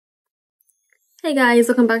Hey guys,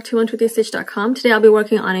 welcome back to 123stitch.com. Today I'll be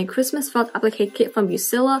working on a Christmas felt applique kit from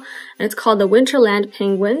Bucilla, and it's called the Winterland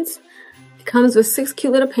Penguins. It comes with 6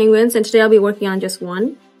 cute little penguins, and today I'll be working on just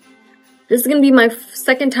one. This is going to be my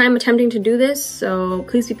second time attempting to do this, so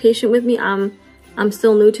please be patient with me. I'm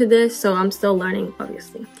still new to this, so I'm still learning,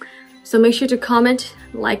 obviously. So make sure to comment,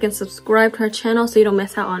 like, and subscribe to our channel so you don't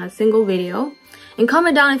miss out on a single video. And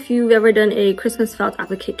comment down if you've ever done a Christmas felt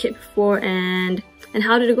applique kit before and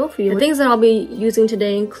how did it go for you. The things that I'll be using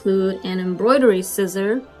today include an embroidery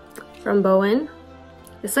scissor from Bohin.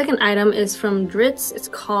 The second item is from Dritz. It's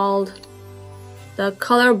called the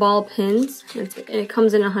color ball pins, and it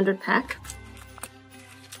comes in a 100 pack.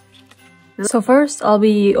 So first I'll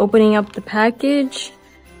be opening up the package.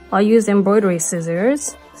 I'll use embroidery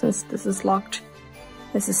scissors since this is locked.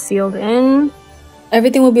 This is sealed in.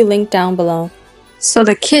 Everything will be linked down below. So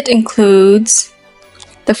the kit includes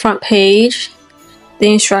the front page,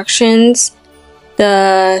 the instructions,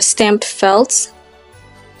 the stamped felts,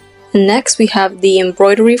 and next we have the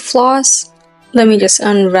embroidery floss. Let me just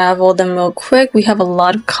unravel them real quick. We have a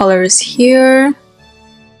lot of colors here.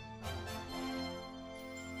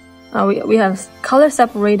 We have color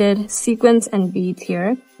separated sequins and beads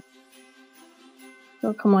here.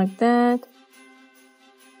 They'll come like that.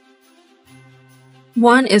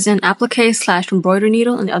 One is an applique/embroidery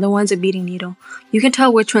needle and the other one's a beading needle. You can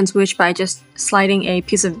tell which one's which by just sliding a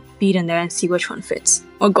piece of bead in there and see which one fits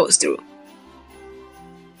or goes through.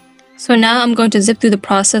 So now I'm going to zip through the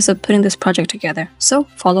process of putting this project together. So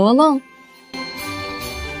follow along.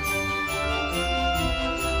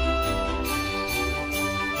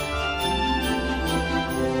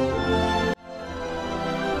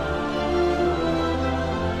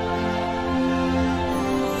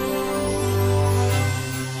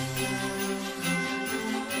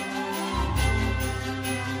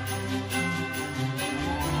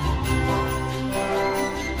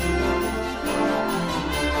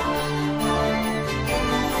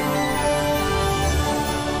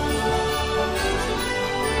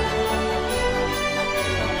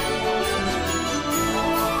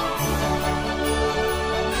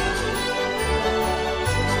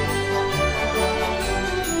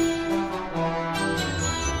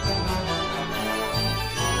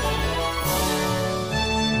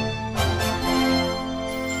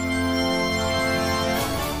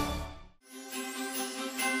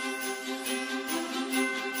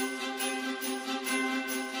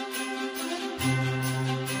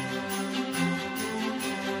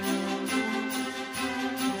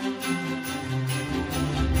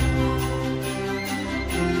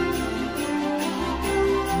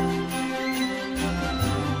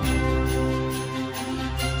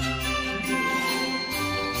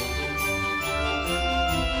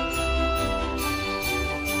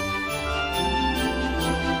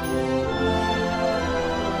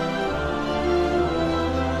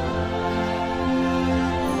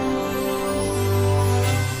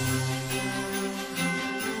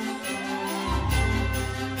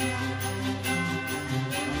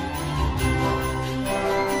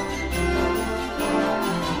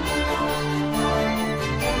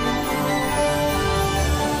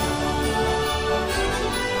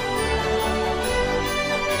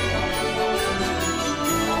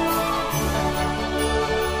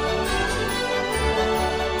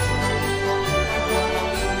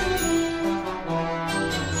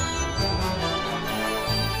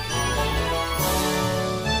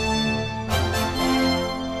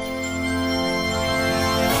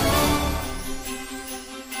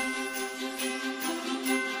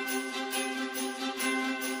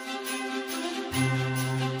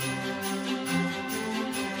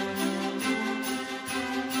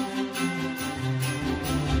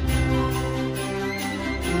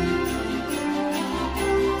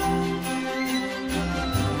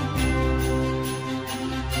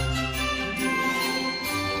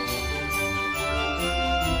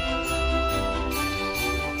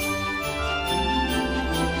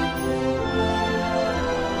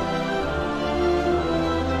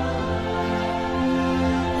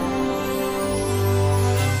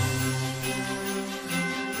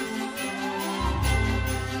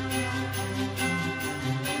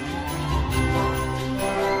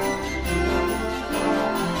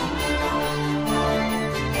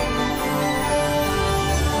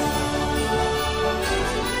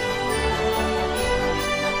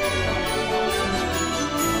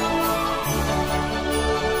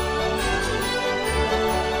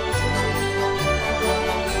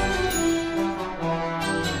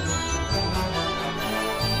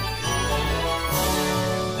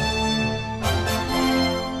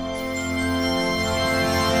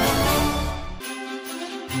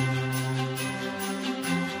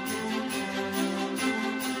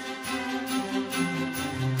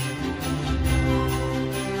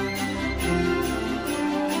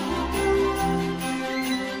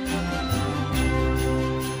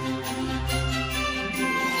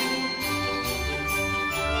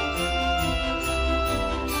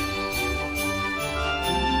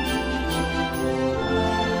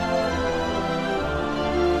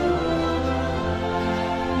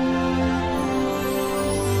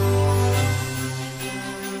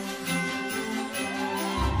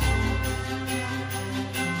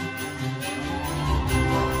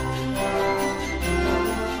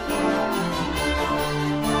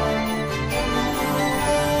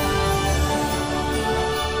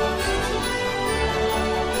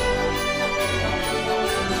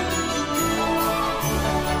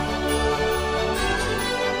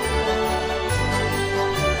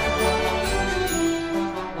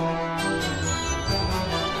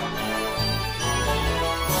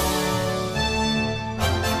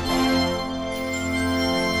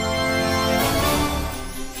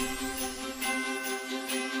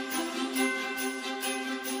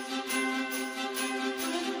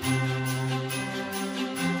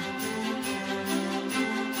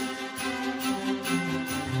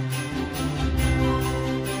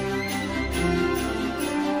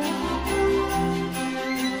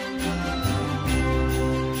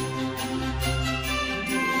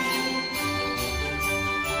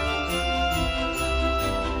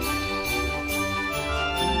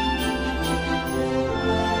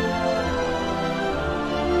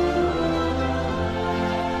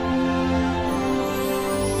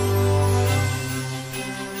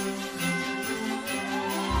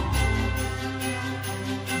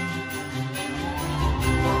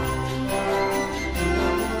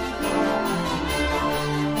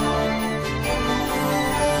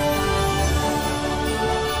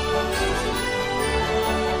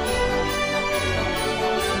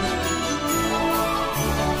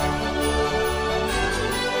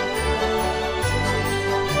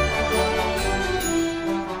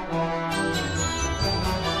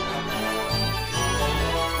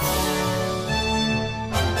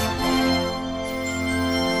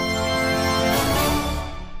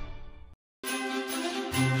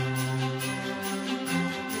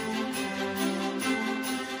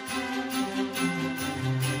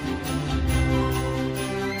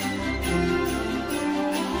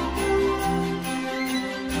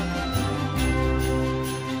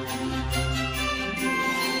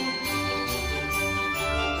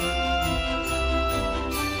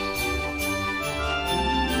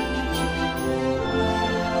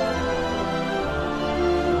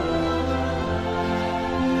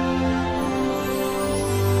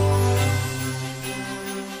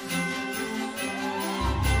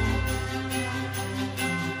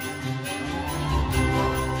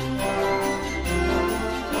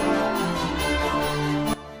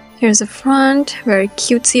 Here's the front, very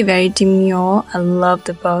cutesy, very demure. I love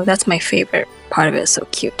the bow. That's my favorite part of it. It's so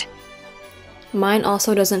cute. Mine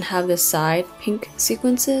also doesn't have the side pink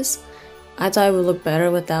sequences. I thought it would look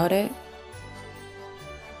better without it.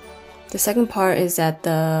 The second part is that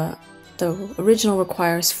the original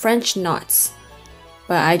requires French knots,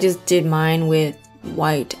 but I just did mine with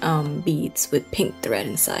white beads with pink thread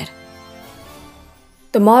inside.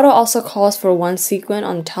 The model also calls for one sequin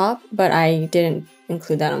on top, but I didn't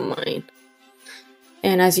include that on mine.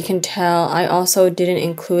 And as you can tell, I also didn't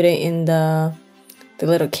include it in the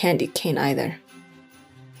little candy cane either.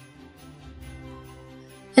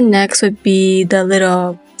 And next would be the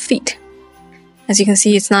little feet. As you can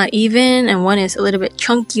see, it's not even, and one is a little bit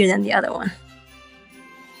chunkier than the other one.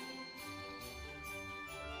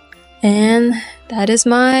 And that is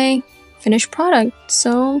my finished product.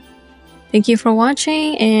 So thank you for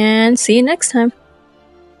watching and see you next time.